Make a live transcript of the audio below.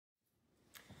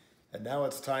And now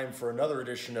it's time for another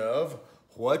edition of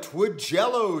What Would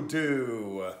Jello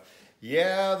Do?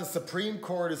 Yeah, the Supreme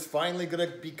Court is finally going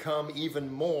to become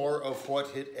even more of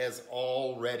what it has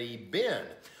already been.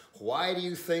 Why do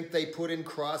you think they put in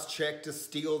cross-check to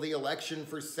steal the election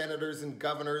for senators and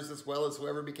governors as well as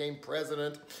whoever became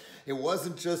president? It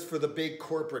wasn't just for the big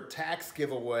corporate tax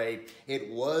giveaway. It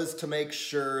was to make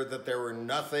sure that there were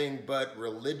nothing but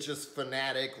religious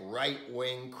fanatic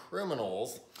right-wing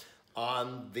criminals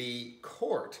on the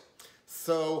court.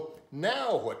 So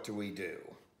now what do we do?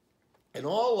 In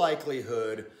all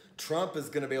likelihood, Trump is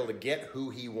going to be able to get who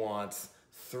he wants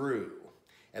through.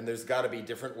 And there's got to be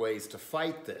different ways to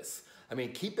fight this. I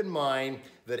mean, keep in mind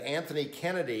that Anthony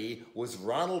Kennedy was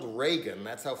Ronald Reagan,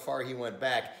 that's how far he went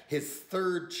back, his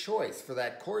third choice for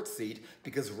that court seat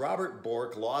because Robert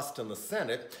Bork lost in the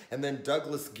Senate, and then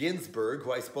Douglas Ginsburg,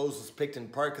 who I suppose was picked in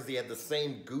part because he had the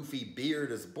same goofy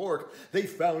beard as Bork, they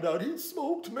found out he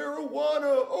smoked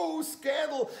marijuana, oh,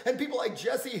 scandal, and people like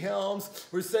Jesse Helms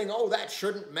were saying, oh, that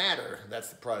shouldn't matter.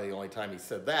 That's probably the only time he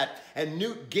said that, and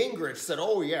Newt Gingrich said,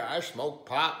 oh yeah, I smoked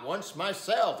pot once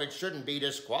myself, it shouldn't be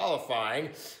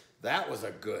disqualified. That was a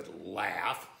good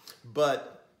laugh,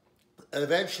 but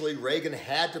eventually Reagan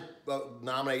had to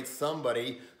nominate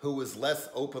somebody who was less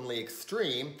openly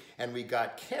extreme, and we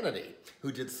got Kennedy,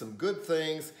 who did some good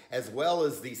things, as well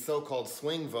as the so-called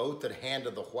swing vote that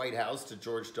handed the White House to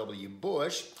George W.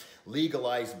 Bush,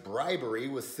 legalized bribery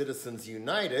with Citizens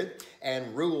United,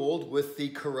 and ruled with the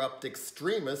corrupt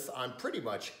extremists on pretty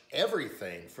much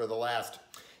everything for the last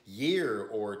year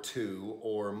or two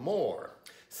or more.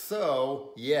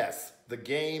 So, yes, the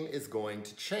game is going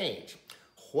to change.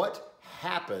 What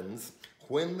happens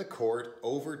when the court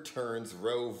overturns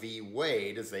Roe v.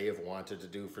 Wade, as they have wanted to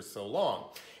do for so long?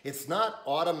 It's not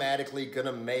automatically going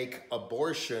to make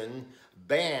abortion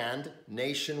banned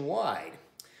nationwide.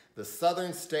 The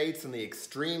southern states and the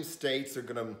extreme states are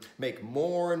going to make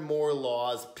more and more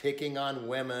laws picking on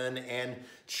women and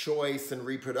choice and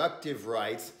reproductive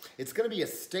rights. It's going to be a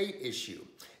state issue.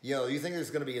 You know, you think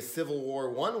there's going to be a civil war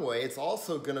one way, it's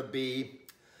also going to be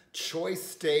choice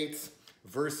states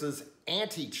versus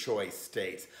anti-choice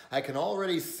states. I can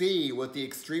already see what the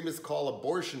extremists call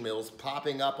abortion mills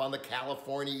popping up on the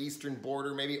California eastern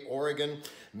border, maybe Oregon,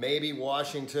 maybe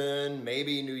Washington,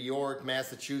 maybe New York,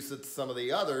 Massachusetts, some of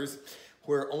the others,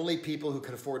 where only people who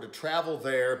can afford to travel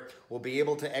there will be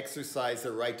able to exercise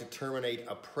their right to terminate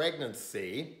a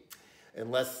pregnancy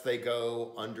unless they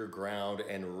go underground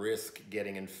and risk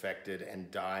getting infected and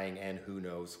dying and who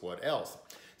knows what else.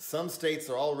 Some states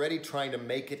are already trying to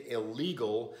make it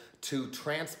illegal to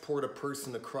transport a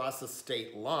person across a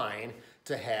state line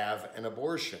to have an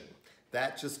abortion.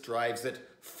 That just drives it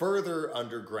further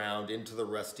underground into the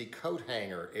rusty coat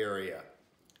hanger area.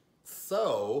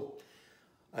 So,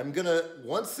 I'm gonna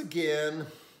once again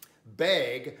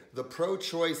beg the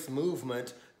pro-choice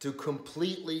movement to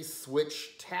completely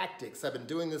switch tactics. I've been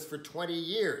doing this for 20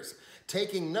 years,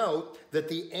 taking note that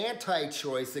the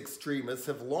anti-choice extremists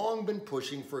have long been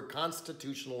pushing for a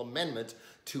constitutional amendment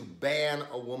to ban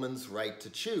a woman's right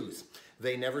to choose.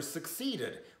 They never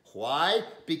succeeded. Why?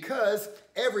 Because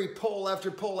every poll after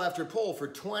poll after poll for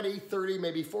 20, 30,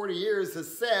 maybe 40 years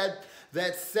has said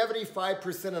that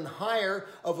 75% and higher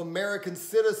of American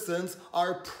citizens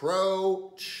are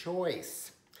pro-choice.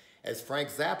 As Frank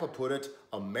Zappa put it,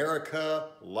 America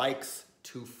likes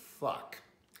to fuck.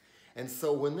 And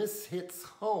so when this hits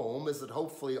home, as it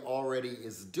hopefully already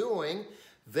is doing,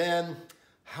 then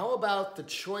how about the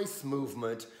choice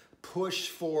movement push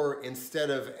for, instead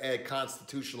of a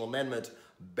constitutional amendment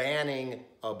banning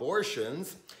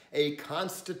abortions, a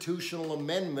constitutional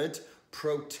amendment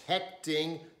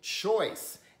protecting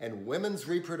choice and women's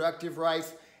reproductive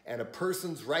rights and a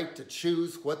person's right to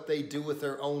choose what they do with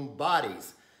their own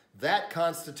bodies? That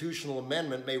constitutional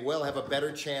amendment may well have a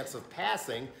better chance of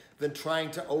passing than trying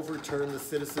to overturn the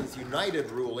Citizens United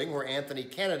ruling where Anthony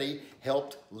Kennedy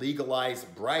helped legalize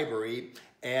bribery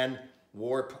and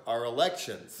warp our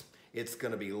elections. It's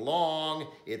going to be long,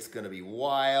 it's going to be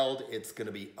wild, it's going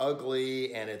to be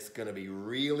ugly, and it's going to be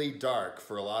really dark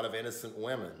for a lot of innocent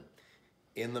women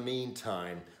in the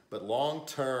meantime. But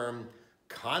long-term,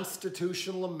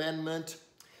 constitutional amendment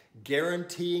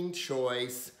guaranteeing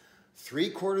choice.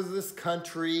 3/4 of this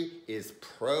country is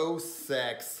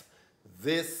pro-sex.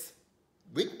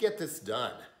 We can get this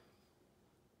done.